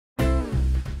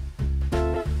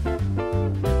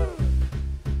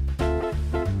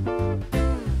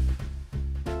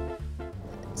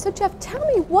So Jeff, tell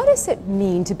me, what does it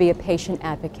mean to be a patient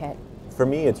advocate? For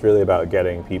me, it's really about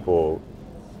getting people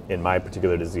in my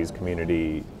particular disease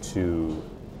community to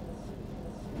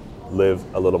live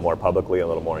a little more publicly, a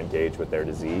little more engaged with their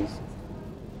disease.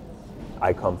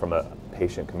 I come from a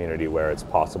patient community where it's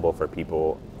possible for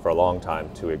people for a long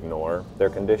time to ignore their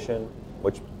condition,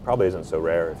 which probably isn't so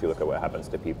rare if you look at what happens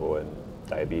to people in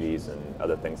diabetes and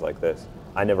other things like this.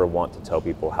 I never want to tell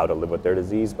people how to live with their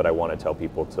disease, but I want to tell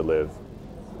people to live,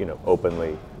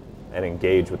 openly and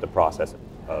engage with the process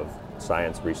of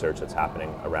science research that's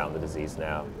happening around the disease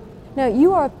now. Now,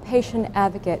 you are a patient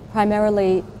advocate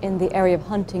primarily in the area of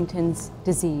Huntington's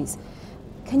disease.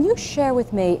 Can you share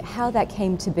with me how that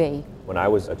came to be? When I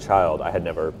was a child, I had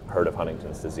never heard of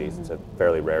Huntington's disease. It's a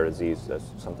fairly rare disease. There's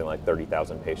something like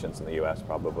 30,000 patients in the US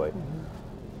probably.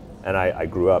 And I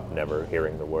grew up never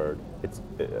hearing the word. It's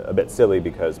a bit silly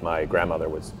because my grandmother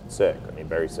was sick,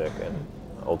 very sick, and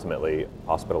ultimately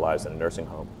hospitalized in a nursing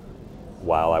home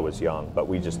while I was young, but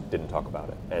we just didn't talk about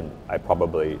it. And I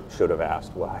probably should have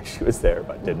asked why she was there,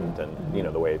 but didn't, and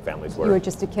the way families work. You were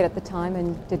just a kid at the time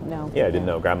and didn't know. Yeah, I didn't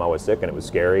know Grandma was sick, and it was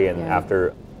scary, and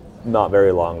after not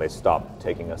very long, they stopped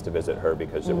taking us to visit her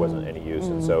because there wasn't any use,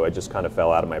 and so it just kind of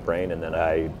fell out of my brain, and then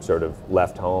I sort of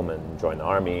left home and joined the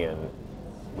Army and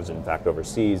was in fact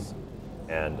overseas,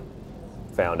 and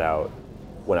found out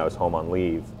when I was home on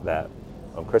leave that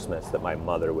on Christmas that my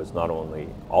mother was not only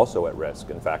also at risk,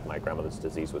 in fact my grandmother's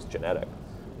disease was genetic,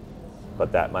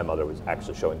 but that my mother was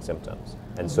actually showing symptoms.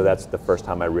 And so that's the first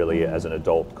time I really, as an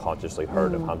adult, consciously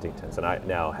heard of Huntington's. And I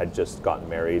now had just gotten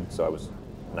married, so I was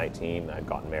 19, I'd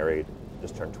gotten married,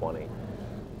 just turned 20,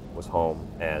 was home,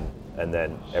 and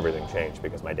then everything changed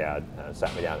because my dad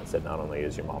sat me down and said, not only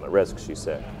is your mom at risk, she's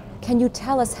sick. Can you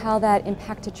tell us how that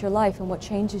impacted your life and what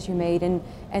changes you made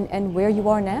and where you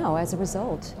are now as a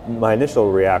result? My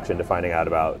initial reaction to finding out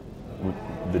about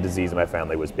the disease in my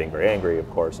family was being very angry, of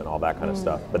course, and all that kind of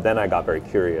stuff. But then I got very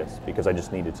curious because I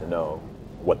just needed to know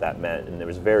what that meant, and there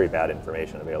was very bad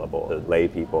information available to lay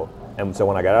people. And so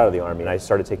when I got out of the Army, I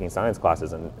started taking science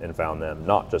classes and found them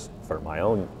not just for my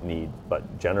own need,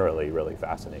 but generally really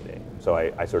fascinating. So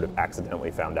I sort of accidentally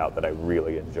found out that I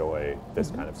really enjoy this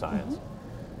kind of science.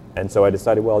 And so I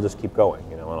decided, well, I'll just keep going,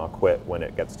 and I'll quit when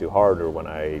it gets too hard or when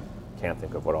I can't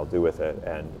think of what I'll do with it.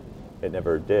 And it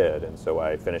never did. And so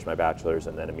I finished my bachelor's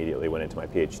and then immediately went into my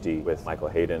PhD with Michael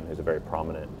Hayden, who's a very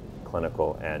prominent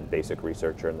clinical and basic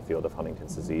researcher in the field of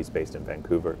Huntington's disease based in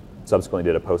Vancouver. Subsequently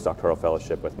did a postdoctoral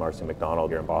fellowship with Marcy McDonald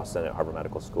here in Boston at Harvard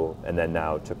Medical School, and then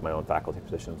now took my own faculty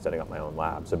position setting up my own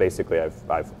lab. So basically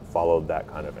I've followed that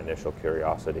kind of initial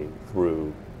curiosity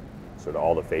through sort of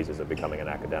all the phases of becoming an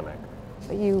academic.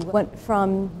 You went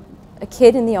from a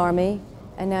kid in the Army,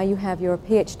 and now you have your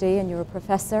PhD and you're a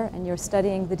professor and you're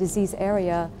studying the disease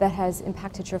area that has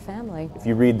impacted your family. If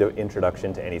you read the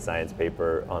introduction to any science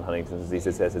paper on Huntington's disease,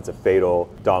 it says it's a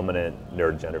fatal, dominant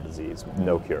neurodegenerative disease,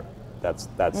 no cure. That's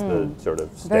the sort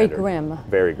of standard. Very grim.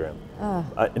 Very grim.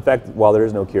 In fact, while there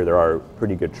is no cure, there are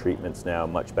pretty good treatments now,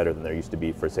 much better than there used to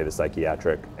be for, say, the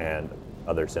psychiatric and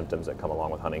other symptoms that come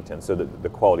along with Huntington. So the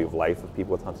quality of life of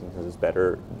people with Huntington's is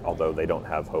better, although they don't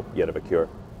have hope yet of a cure.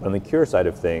 But on the cure side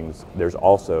of things, there's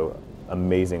also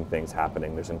amazing things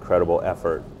happening. There's incredible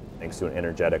effort thanks to an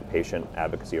energetic patient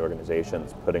advocacy organization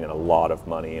that's putting in a lot of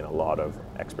money and a lot of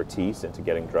expertise into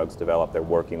getting drugs developed. They're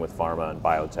working with pharma and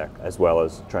biotech, as well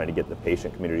as trying to get the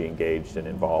patient community engaged and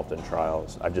involved in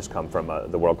trials. I've just come from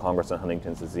the World Congress on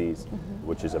Huntington's disease,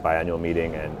 which is a biannual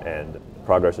meeting, and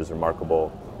progress is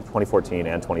remarkable. In 2014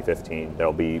 and 2015,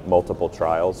 there'll be multiple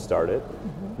trials started,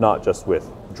 not just with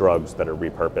drugs that are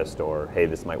repurposed or, hey,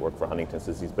 this might work for Huntington's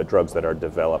disease, but drugs that are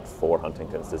developed for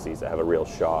Huntington's disease that have a real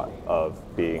shot of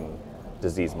being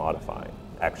disease modifying,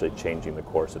 actually changing the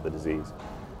course of the disease.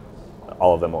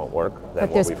 All of them won't work.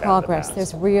 But there's progress.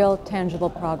 There's real, tangible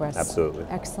progress. Absolutely.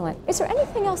 Excellent. Is there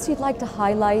anything else you'd like to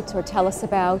highlight or tell us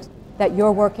about that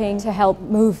you're working to help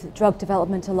move drug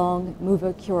development along, move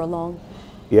a cure along?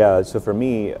 Yeah, so for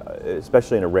me,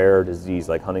 especially in a rare disease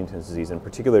like Huntington's disease, in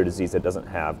particular a disease that doesn't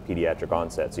have pediatric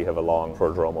onset, so you have a long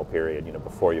prodromal period,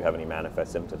 before you have any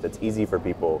manifest symptoms, it's easy for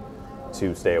people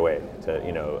to stay away, to,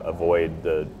 avoid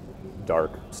the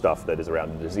dark stuff that is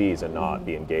around the disease and not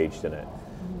be engaged in it.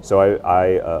 So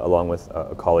I along with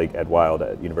a colleague, Ed Wild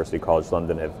at University College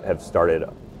London, have started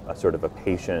a sort of a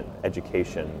patient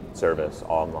education service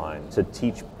online to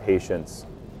teach patients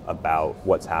about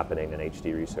what's happening in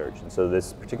HD research. And so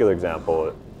this particular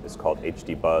example is called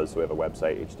HD Buzz. We have a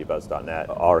website,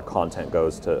 hdbuzz.net. Our content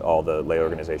goes to all the lay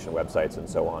organization websites and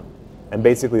so on. And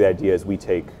basically the idea is we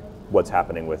take what's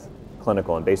happening with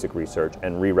clinical and basic research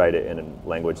and rewrite it in a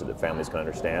language that families can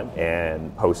understand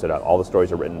and post it out. All the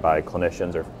stories are written by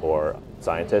clinicians or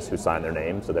scientists who sign their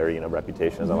name, so their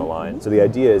reputation is on the line. So the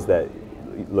idea is that,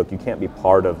 look, you can't be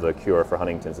part of the cure for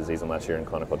Huntington's disease unless you're in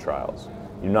clinical trials.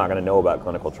 You're not going to know about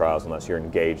clinical trials unless you're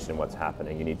engaged in what's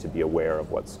happening. You need to be aware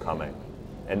of what's coming.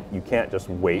 And you can't just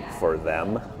wait for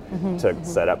them to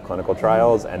set up clinical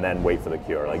trials and then wait for the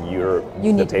cure. Like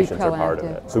the patients are part of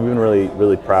it. So we've been really,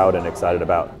 really proud and excited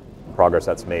about the progress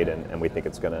that's made, and we think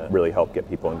it's going to really help get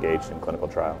people engaged in clinical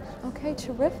trials. Okay,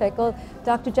 terrific. Well,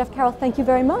 Dr. Jeff Carroll, thank you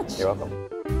very much. You're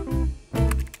welcome.